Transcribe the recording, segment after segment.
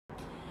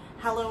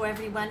Hello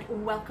everyone,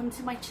 welcome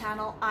to my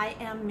channel. I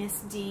am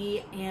Miss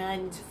D,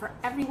 and for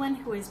everyone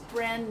who is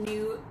brand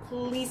new,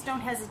 please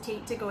don't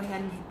hesitate to go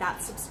ahead and hit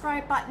that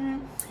subscribe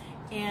button.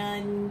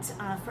 And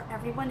for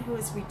everyone who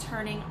is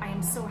returning, I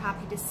am so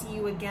happy to see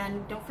you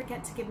again. Don't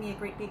forget to give me a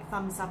great big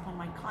thumbs up on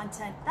my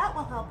content. That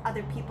will help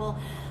other people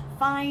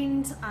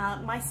find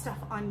my stuff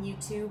on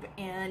YouTube.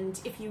 And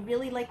if you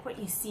really like what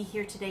you see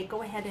here today,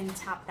 go ahead and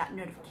tap that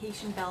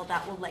notification bell.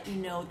 That will let you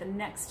know the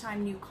next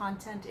time new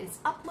content is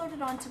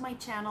uploaded onto my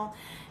channel.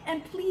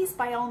 And please,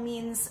 by all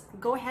means,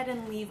 go ahead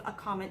and leave a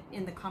comment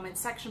in the comment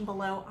section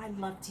below. I'd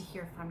love to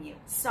hear from you.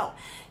 So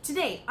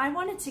today I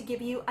wanted to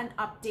give you an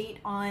update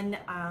on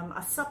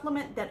a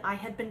supplement that I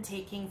had been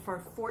taking for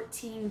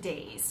 14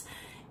 days.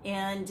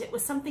 And it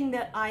was something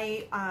that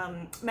I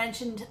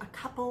mentioned a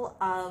couple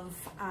of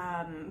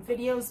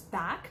videos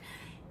back,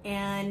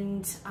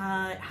 and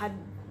had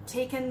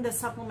taken the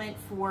supplement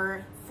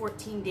for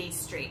 14 days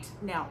straight.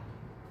 Now,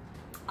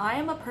 I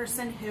am a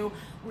person who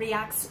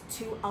reacts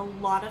to a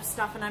lot of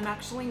stuff, and I'm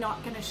actually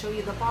not going to show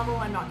you the bottle.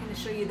 I'm not going to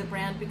show you the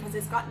brand because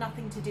it's got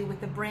nothing to do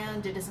with the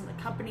brand. It isn't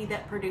the company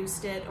that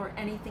produced it or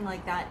anything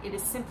like that. It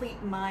is simply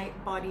my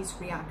body's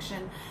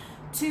reaction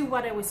to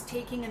what I was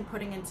taking and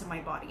putting into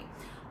my body.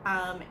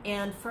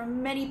 And for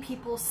many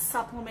people,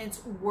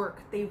 supplements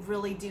work. They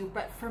really do.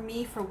 But for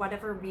me, for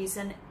whatever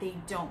reason, they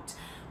don't.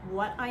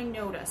 What I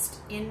noticed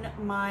in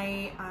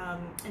my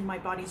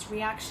body's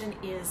reaction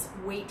is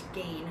weight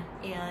gain.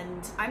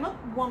 And I'm a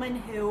woman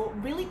who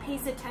really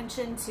pays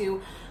attention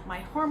to my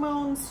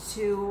hormones,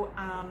 to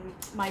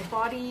my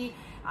body.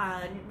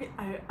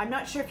 I'm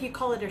not sure if you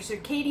call it a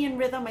circadian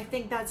rhythm. I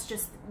think that's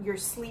just your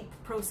sleep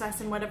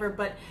process and whatever,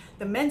 but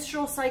the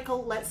menstrual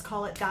cycle, let's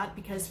call it that,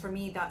 because for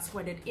me that's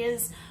what it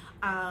is.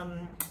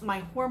 My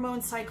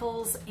hormone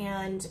cycles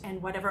and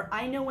whatever.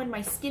 I know when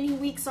my skinny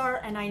weeks are,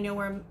 and I know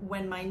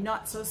when my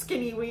not so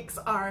skinny weeks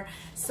are.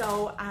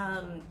 So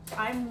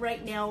I'm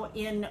right now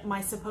in my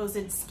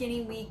supposed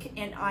skinny week,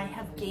 and I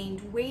have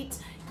gained weight.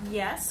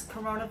 Yes,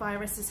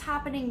 coronavirus is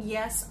happening.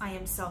 Yes, I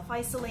am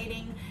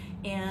self-isolating,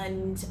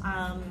 and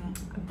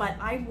but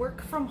I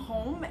work from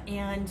home,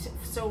 and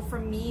so for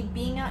me,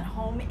 being at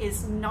home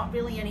is not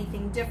really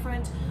anything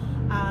different.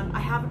 I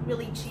haven't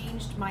really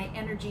changed my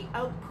energy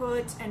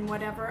output and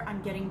whatever.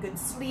 I'm getting good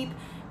sleep,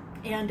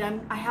 and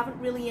I haven't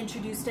really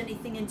introduced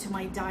anything into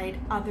my diet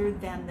other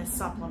than the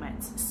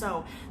supplements.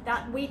 So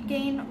that weight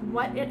gain,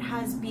 what it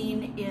has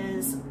been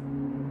is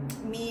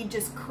me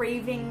just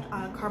craving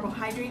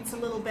carbohydrates a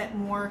little bit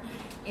more,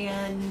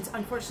 and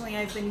unfortunately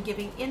I've been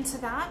giving into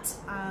that.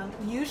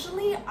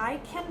 Usually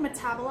I can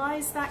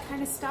metabolize that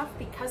kind of stuff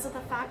because of the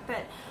fact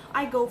that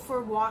I go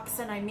for walks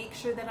and I make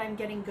sure that I'm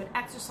getting good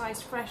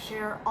exercise, fresh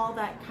air, all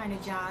that kind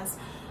of jazz.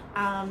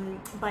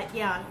 But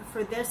yeah,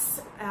 for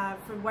this,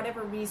 for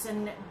whatever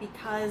reason,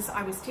 because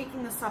I was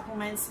taking the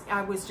supplements,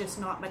 I was just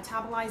not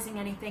metabolizing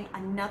anything.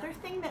 Another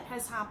thing that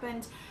has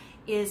happened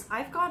is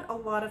I've got a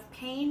lot of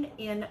pain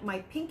in my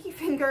pinky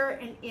finger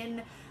and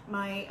in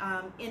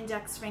my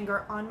index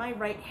finger on my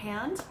right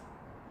hand.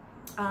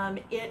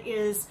 It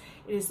is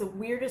the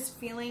weirdest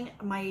feeling.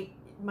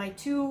 My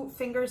two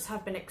fingers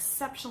have been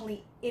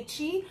exceptionally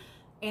itchy,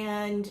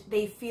 and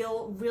they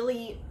feel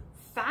really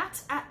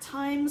fat at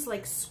times,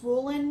 like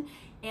swollen,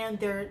 and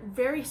they're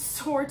very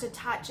sore to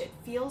touch. It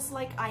feels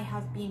like I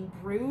have been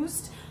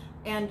bruised,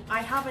 and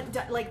I haven't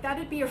done, like,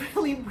 that'd be a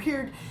really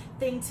weird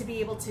thing to be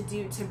able to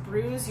do, to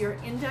bruise your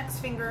index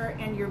finger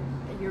and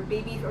your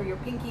baby or your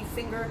pinky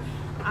finger.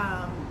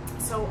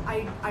 So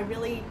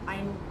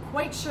I'm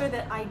quite sure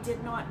that I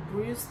did not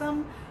bruise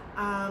them.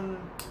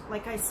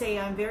 Like I say,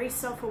 I'm very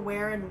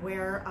self-aware and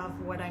aware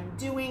of what I'm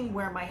doing,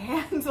 where my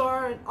hands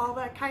are, and all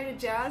that kind of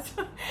jazz.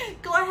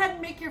 Go ahead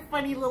and make your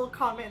funny little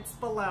comments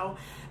below.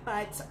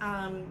 But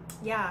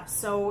yeah,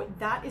 so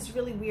that is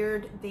really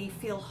weird. They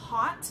feel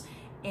hot,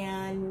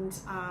 and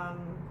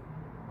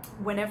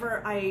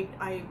whenever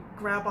I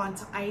grab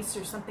onto ice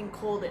or something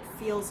cold, it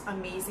feels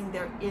amazing.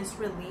 There is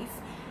relief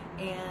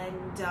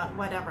and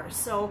whatever.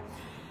 So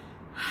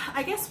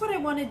I guess what I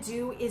want to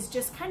do is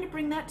just kind of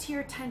bring that to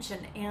your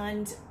attention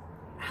and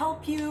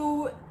help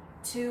you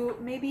to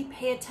maybe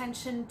pay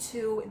attention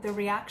to the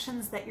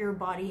reactions that your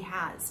body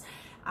has.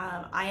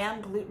 I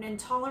am gluten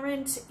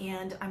intolerant,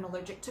 and I'm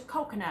allergic to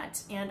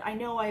coconut, and I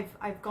know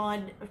I've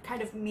gone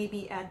kind of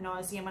maybe ad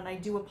nauseum, and I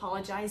do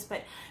apologize,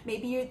 but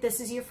maybe this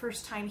is your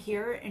first time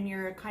here and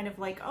you're kind of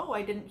like, oh,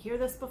 I didn't hear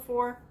this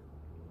before.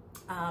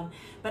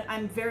 But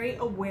I'm very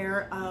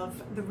aware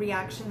of the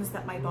reactions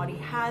that my body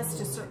has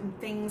to certain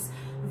things.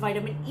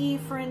 Vitamin E,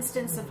 for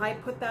instance, if I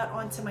put that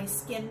onto my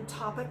skin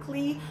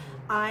topically,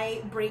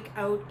 I break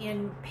out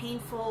in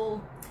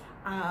painful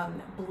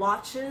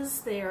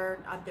blotches. They're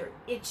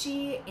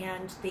itchy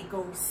and they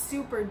go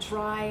super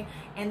dry,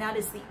 and that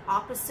is the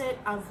opposite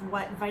of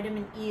what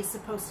vitamin E is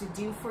supposed to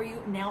do for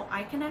you. Now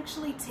I can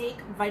actually take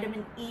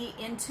vitamin E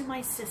into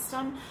my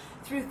system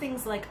through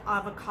things like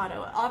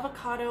avocado.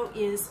 Avocado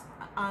is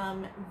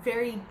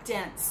very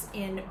dense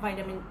in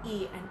vitamin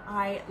E, and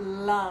I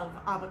love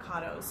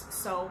avocados.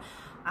 So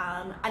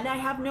And I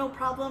have no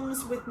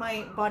problems with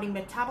my body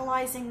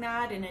metabolizing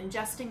that and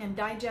ingesting and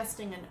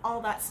digesting and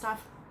all that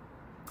stuff.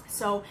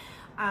 So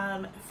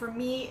for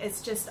me,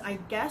 it's just, I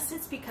guess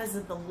it's because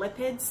of the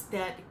lipids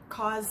that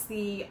cause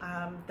the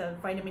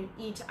vitamin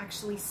E to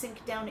actually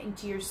sink down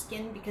into your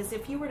skin, because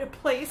if you were to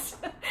place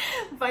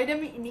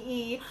vitamin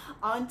E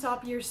on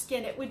top of your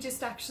skin, it would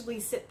just actually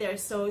sit there.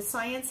 So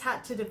science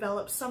had to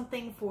develop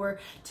something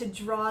to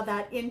draw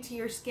that into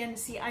your skin.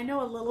 See, I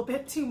know a little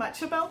bit too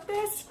much about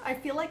this. I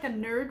feel like a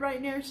nerd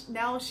right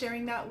now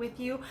sharing that with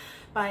you,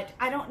 but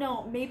I don't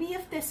know, maybe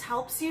if this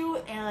helps you,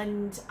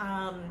 and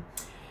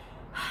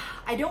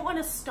I don't want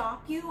to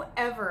stop you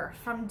ever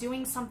from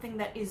doing something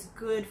that is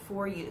good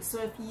for you.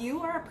 So if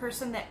you are a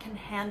person that can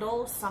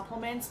handle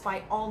supplements,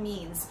 by all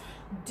means,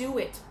 do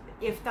it.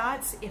 If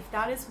that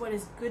is what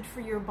is good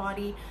for your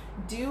body,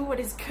 do what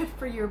is good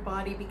for your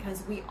body,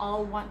 because we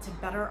all want to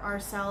better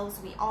ourselves.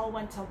 We all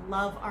want to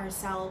love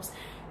ourselves.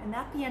 And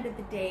at the end of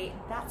the day,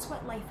 that's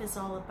what life is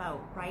all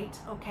about, right?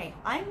 Okay,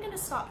 I'm going to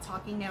stop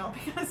talking now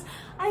because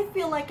I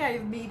feel like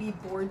I've maybe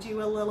bored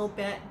you a little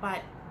bit,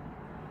 but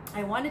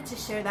I wanted to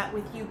share that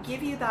with you,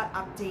 give you that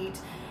update,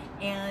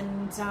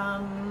 and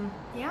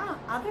yeah,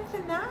 other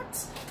than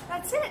that,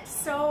 that's it.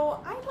 So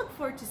I look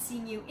forward to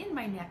seeing you in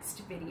my next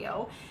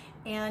video,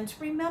 and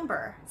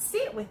remember, say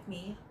it with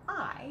me,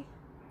 I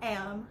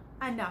am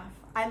enough.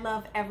 I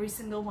love every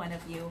single one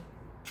of you.